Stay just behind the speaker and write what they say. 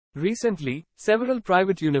Recently, several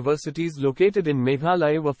private universities located in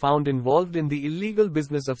Meghalaya were found involved in the illegal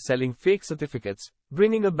business of selling fake certificates,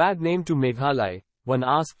 bringing a bad name to Meghalaya. When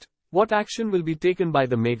asked, what action will be taken by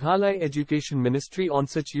the Meghalaya Education Ministry on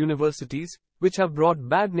such universities, which have brought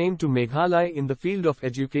bad name to Meghalaya in the field of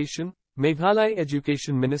education, Meghalaya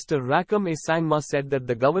Education Minister Rakam said that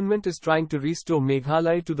the government is trying to restore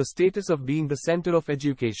Meghalaya to the status of being the center of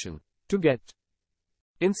education. To get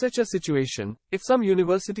in such a situation, if some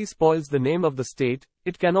university spoils the name of the state,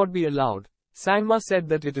 it cannot be allowed. Sangma said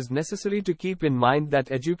that it is necessary to keep in mind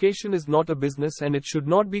that education is not a business and it should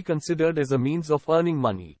not be considered as a means of earning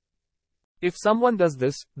money. If someone does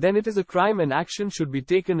this, then it is a crime and action should be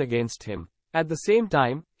taken against him. At the same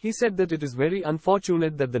time, he said that it is very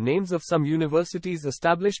unfortunate that the names of some universities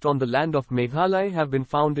established on the land of Meghalaya have been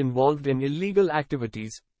found involved in illegal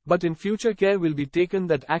activities, but in future care will be taken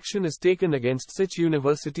that action is taken against such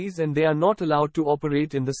universities and they are not allowed to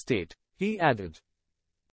operate in the state, he added.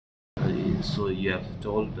 So you have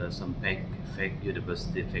told some fake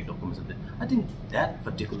university, fake documents. I think that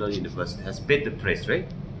particular university has paid the price,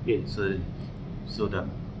 right? Yeah. So the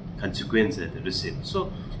consequence that they receive.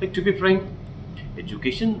 So, like, to be frank,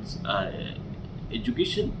 education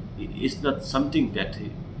is not something that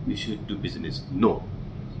we should do business. No,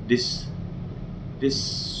 this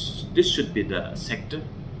should be the sector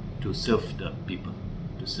to serve the people,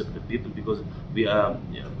 because we are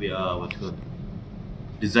what you call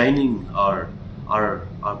designing our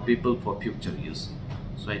people for future use.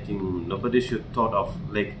 So I think nobody should thought of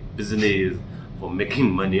like business for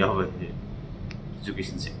making money out of the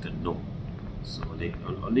education sector. No. So like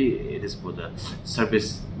only it is for the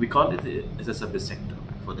service. We call it as a service sector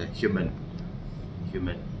for the human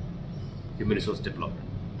resource development.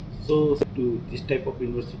 So to this type of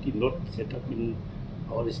university not set up in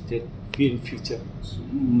our state in future? So,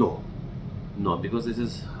 no, because this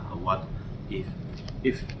is what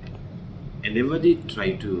if anybody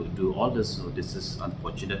try to do all this, so this is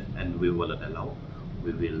unfortunate and we will not allow.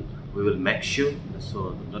 We will make sure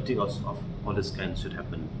so nothing else of all this kind should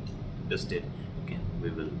happen in the state again. We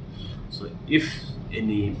will. So if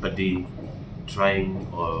anybody trying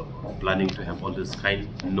or planning to have all this kind,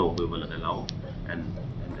 no, we will not allow, and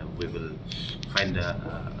we will find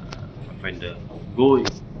a go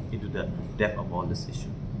into the depth of all this issue.